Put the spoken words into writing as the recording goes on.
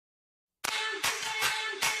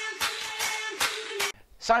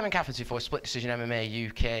Simon Cafferty for Split Decision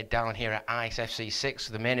MMA UK down here at ICE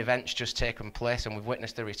FC6. The main event's just taken place and we've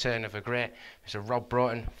witnessed the return of a great Mr. Rob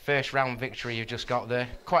Broughton. First round victory you've just got there,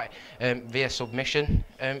 quite via submission.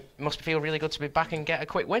 Must feel really good to be back and get a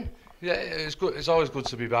quick win. Yeah, it's good. It's always good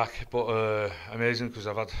to be back, but amazing because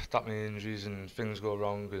I've had that many injuries and things go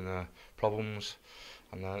wrong and problems.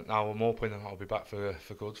 And now I'm hoping I'll be back for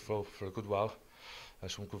good for a good while.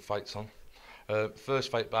 Some good fights on.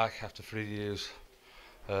 First fight back after 3 years.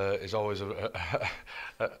 Is always a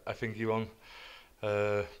thinky one,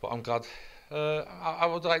 but I'm glad. I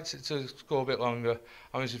would like to go a bit longer.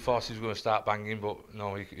 I honestly thought he was going to start banging, but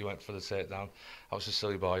no, he went for the takedown. I was a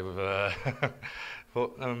silly boy with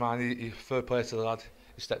but never mind, he fair play to the lad.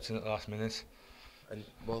 He stepped in at the last minute. And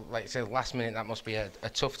well, like you say, last minute, that must be a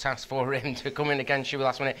tough task for him to come in against you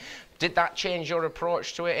last minute. Did that change your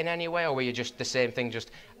approach to it in any way, or were you just the same thing,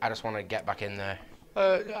 just I just want to get back in there?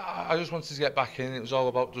 I just wanted to get back in. It was all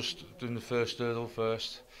about just doing the first hurdle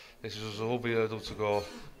first. This was a lovely hurdle to go.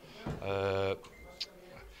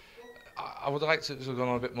 I would like to go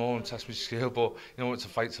on a bit more and test my skill, but you know, it's a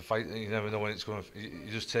fight to fight. You never know when it's going to. You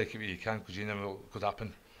just take it where you can because you never know what could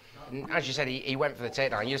happen. As you said, he went for the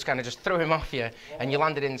takedown. You just kind of just threw him off you, and you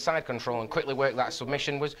landed in side control and quickly worked that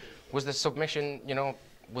submission. Was the submission, you know,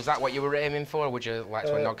 was that what you were aiming for, or would you like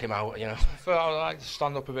to knock him out, you know? I'd like to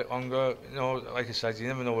stand up a bit longer. You know, like I said, you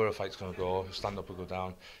never know where a fight's going to go. Stand up or go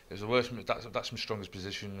down. It's the worst. That's my strongest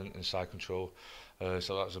position in side control.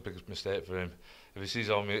 So that was a big mistake for him. If he sees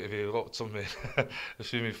all me, if he looked on me,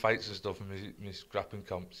 assuming fights and stuff and me grappling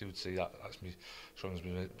comps, he would see that's my strongest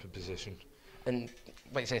position. And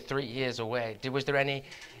like you say, 3 years away, was there any,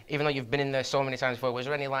 even though you've been in there so many times before, was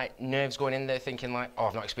there any like nerves going in there thinking like, oh,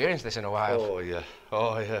 I've not experienced this in a while? Oh yeah.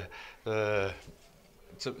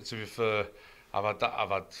 To be fair, I've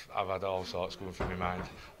had all sorts going through my mind.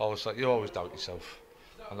 Always like, you always doubt yourself.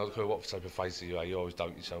 And not care what type of fighter you are, you always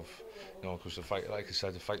doubt yourself. You know, because the fight, like I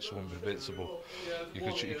said, the fight's so unpredictable. You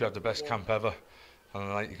could have the best camp ever,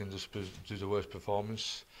 and like you can just do the worst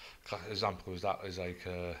performance. Example is that is like.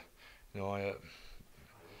 You know,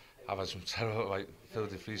 I've had some terrible, like Phil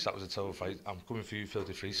de Vries, that was a terrible fight. I'm coming for you, Phil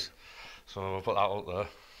de Vries. So I'll put that out there.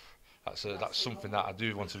 That's something that I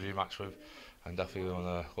do want to rematch with, and definitely want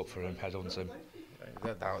to look for him, head on him.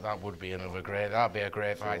 That would be that'd be a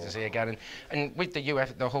great fight to see again. And with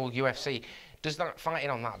the whole UFC, does that fighting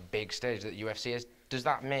on that big stage that UFC is, does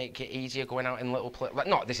that make it easier going out in little like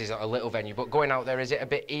not this is a little venue, but going out there, is it a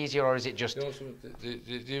bit easier or is it just?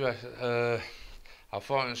 You know, I've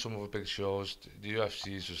fought in some other big shows. The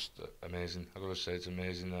UFC is just amazing. I've got to say, it's an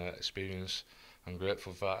amazing experience. I'm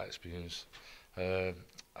grateful for that experience. I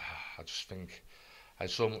just think I had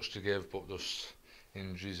so much to give, but just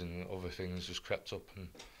injuries and other things just crept up and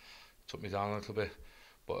took me down a little bit.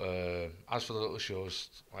 But as for the little shows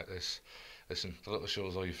like this, listen, the little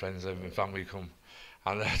shows, all your friends and family come.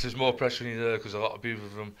 And there's more pressure on you there because a lot of people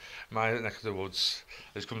from my neck of the woods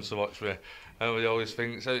is coming to watch me. And we always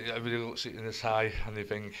think, so everybody looks at you in this high and they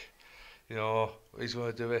think, you know, he's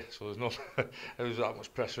going to do it. So there's that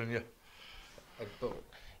much pressure on you. But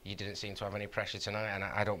you didn't seem to have any pressure tonight, and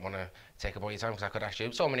I don't want to take up all your time because I could ask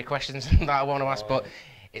you so many questions that I want to ask, but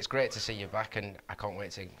it's great to see you back and I can't wait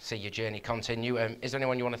to see your journey continue. Is there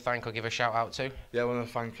anyone you want to thank or give a shout out to? Yeah, I want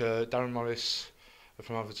to thank Darren Morris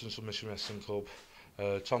from Everton Submission Wrestling Club,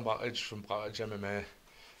 Tom Blackledge from Blackledge MMA,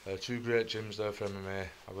 two great gyms there for MMA,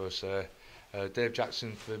 I will say. Dave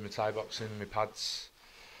Jackson for my Thai boxing, my pads,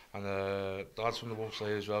 and the lads from the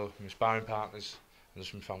Wolfsley as well, my sparring partners, and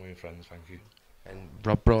just my family and friends, thank you. And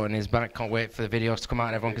Rob Broughton is back, can't wait for the videos to come out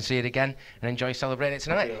and everyone can see it again, and enjoy celebrating it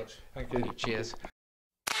tonight. Thank you. Cheers.